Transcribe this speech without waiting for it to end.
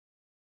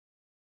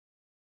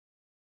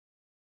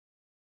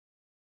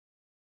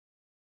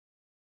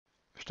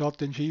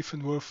Statt den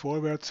schiefen Wurf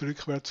vorwärts,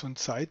 rückwärts und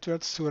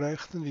seitwärts zu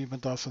rechnen, wie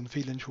man das an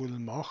vielen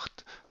Schulen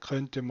macht,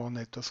 könnte man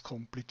etwas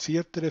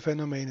kompliziertere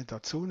Phänomene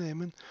dazu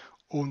nehmen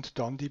und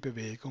dann die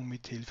Bewegung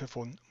mit Hilfe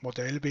von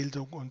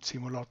Modellbildung und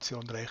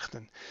Simulation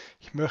rechnen.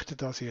 Ich möchte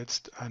das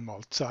jetzt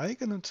einmal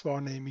zeigen, und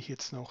zwar nehme ich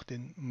jetzt noch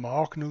den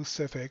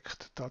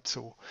Magnus-Effekt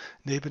dazu,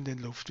 neben den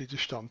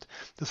Luftwiderstand.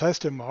 Das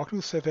heißt, der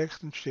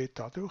Magnus-Effekt entsteht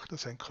dadurch,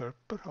 dass ein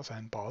Körper, also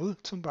ein Ball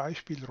zum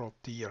Beispiel,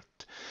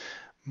 rotiert.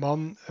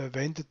 Man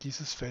wendet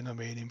dieses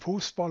Phänomen im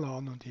Fußball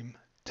an und im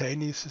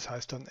Tennis, das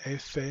heißt dann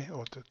Effet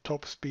oder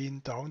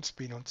Topspin,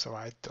 Downspin und so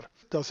weiter.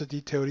 Also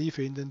die Theorie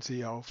finden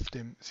Sie auf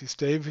dem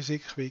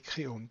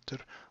Systemphysik-Wiki unter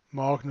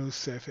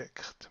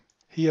Magnus-Effekt.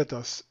 Hier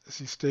das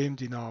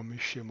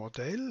systemdynamische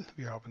Modell.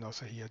 Wir haben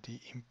also hier die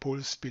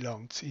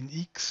Impulsbilanz in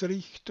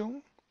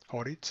x-Richtung,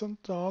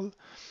 horizontal.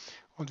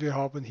 Und wir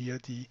haben hier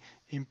die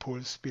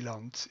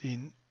Impulsbilanz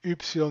in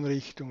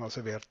y-Richtung,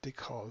 also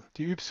vertikal.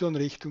 Die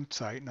y-Richtung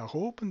zeigt nach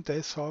oben,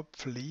 deshalb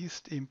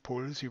fließt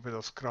Impuls über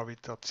das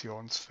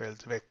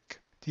Gravitationsfeld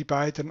weg. Die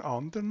beiden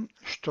anderen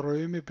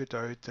Ströme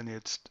bedeuten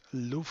jetzt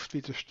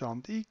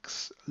Luftwiderstand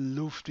x,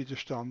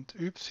 Luftwiderstand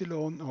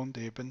y und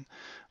eben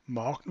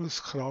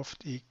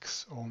Magnuskraft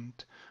x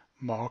und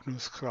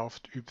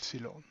Magnuskraft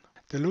y.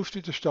 Der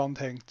Luftwiderstand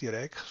hängt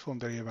direkt von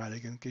der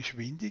jeweiligen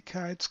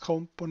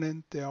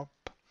Geschwindigkeitskomponente ab.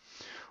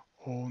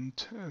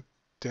 Und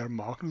der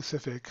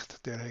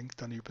Magnus-Effekt, der hängt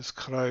dann übers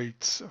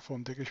Kreuz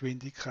von der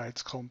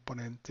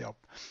Geschwindigkeitskomponente ab.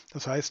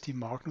 Das heißt, die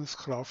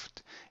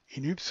Magnuskraft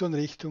in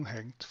y-Richtung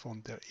hängt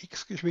von der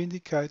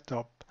x-Geschwindigkeit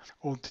ab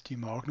und die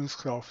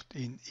Magnuskraft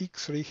in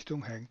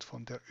x-Richtung hängt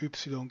von der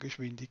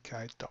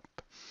y-Geschwindigkeit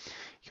ab.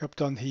 Ich habe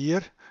dann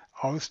hier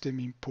aus dem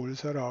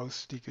Impuls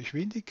heraus die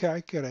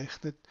Geschwindigkeit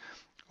gerechnet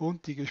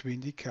und die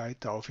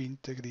Geschwindigkeit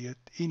aufintegriert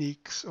in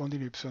x und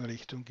in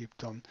y-Richtung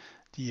gibt dann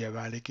die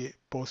jeweilige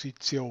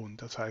Position,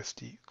 das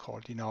heißt die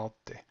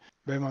Koordinate.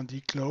 Wenn man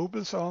die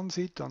Globals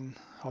ansieht, dann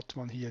hat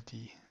man hier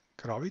die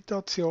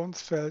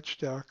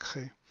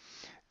Gravitationsfeldstärke,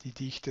 die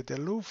Dichte der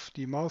Luft,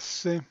 die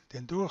Masse,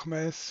 den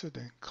Durchmesser,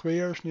 den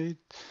Querschnitt,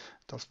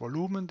 das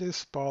Volumen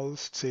des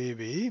Balls,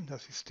 CW,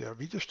 das ist der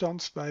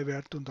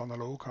Widerstandsbeiwert, und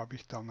analog habe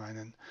ich dann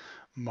einen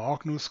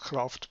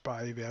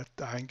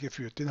Magnuskraftbeiwert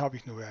eingeführt. Den habe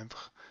ich nur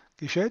einfach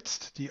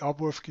geschätzt. Die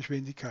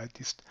Abwurfgeschwindigkeit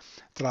ist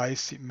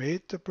 30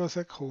 Meter pro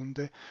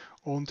Sekunde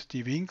und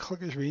die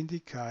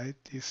Winkelgeschwindigkeit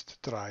ist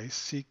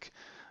 30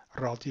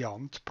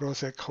 Radiant pro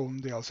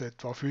Sekunde, also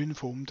etwa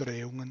 5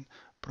 Umdrehungen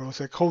pro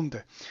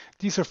Sekunde.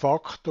 Dieser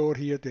Faktor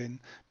hier,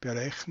 den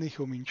berechne ich,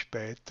 um ihn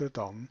später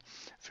dann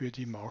für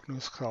die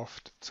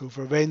Magnuskraft zu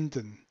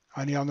verwenden.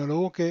 Eine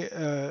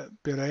analoge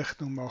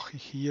Berechnung mache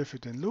ich hier für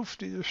den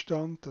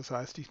Luftwiderstand, das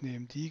heißt, ich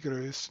nehme die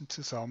Größen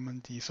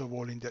zusammen, die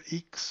sowohl in der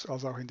x-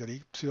 als auch in der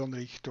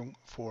y-Richtung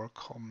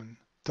vorkommen.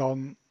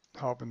 Dann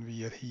haben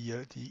wir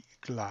hier die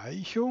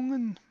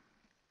Gleichungen,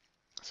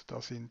 also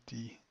das sind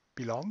die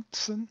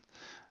Bilanzen,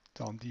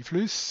 dann die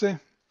Flüsse.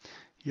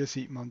 Hier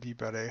sieht man die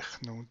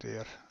Berechnung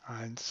der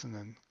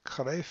einzelnen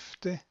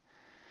Kräfte,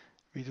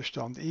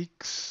 Widerstand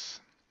x,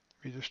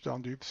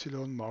 Widerstand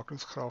y,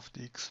 Magnuskraft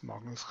x,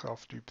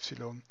 Magnuskraft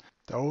y.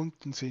 Da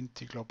unten sind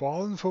die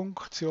globalen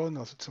Funktionen,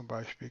 also zum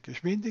Beispiel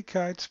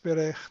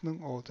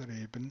Geschwindigkeitsberechnung oder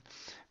eben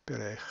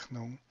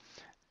Berechnung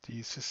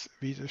dieses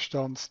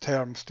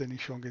Widerstandsterms, den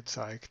ich schon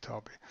gezeigt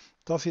habe.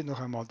 Da sind noch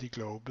einmal die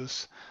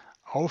Globals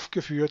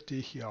aufgeführt, die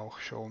ich hier auch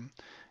schon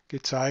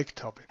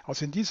gezeigt habe.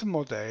 Also in diesem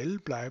Modell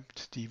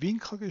bleibt die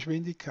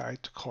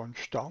Winkelgeschwindigkeit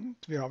konstant.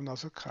 Wir haben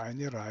also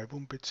keine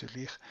Reibung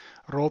bezüglich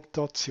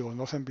Rotation,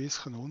 was ein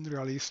bisschen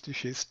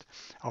unrealistisch ist,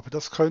 aber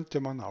das könnte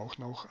man auch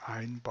noch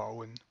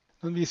einbauen.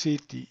 Nun, wie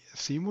sieht die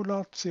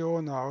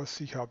Simulation aus?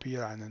 Ich habe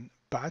hier einen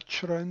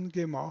Batch-Run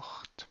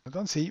gemacht. Und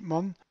dann sieht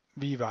man,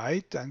 wie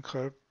weit ein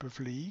Körper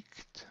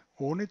fliegt,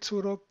 ohne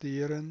zu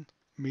rotieren,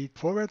 mit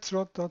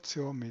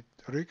Vorwärtsrotation, mit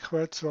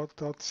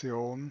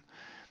Rückwärtsrotation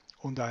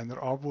und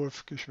einer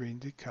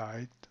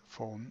Abwurfgeschwindigkeit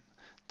von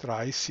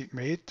 30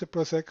 Meter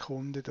pro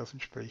Sekunde, das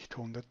entspricht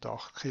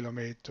 108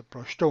 Kilometer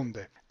pro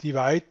Stunde. Die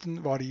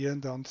Weiten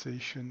variieren dann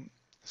zwischen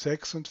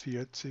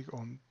 46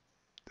 und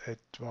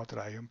etwa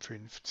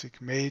 53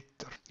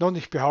 Meter. Nun,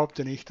 ich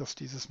behaupte nicht, dass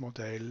dieses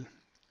Modell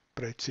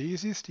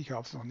präzise ist, ich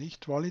habe es noch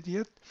nicht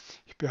validiert.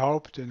 Ich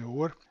behaupte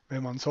nur,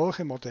 wenn man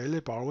solche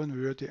Modelle bauen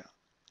würde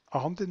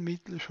an den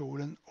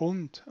Mittelschulen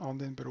und an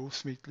den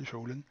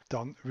Berufsmittelschulen,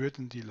 dann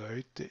würden die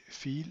Leute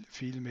viel,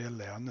 viel mehr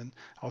lernen,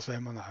 als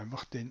wenn man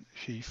einfach den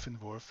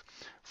schiefen Wurf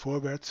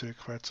vorwärts,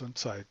 rückwärts und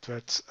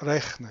seitwärts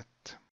rechnet.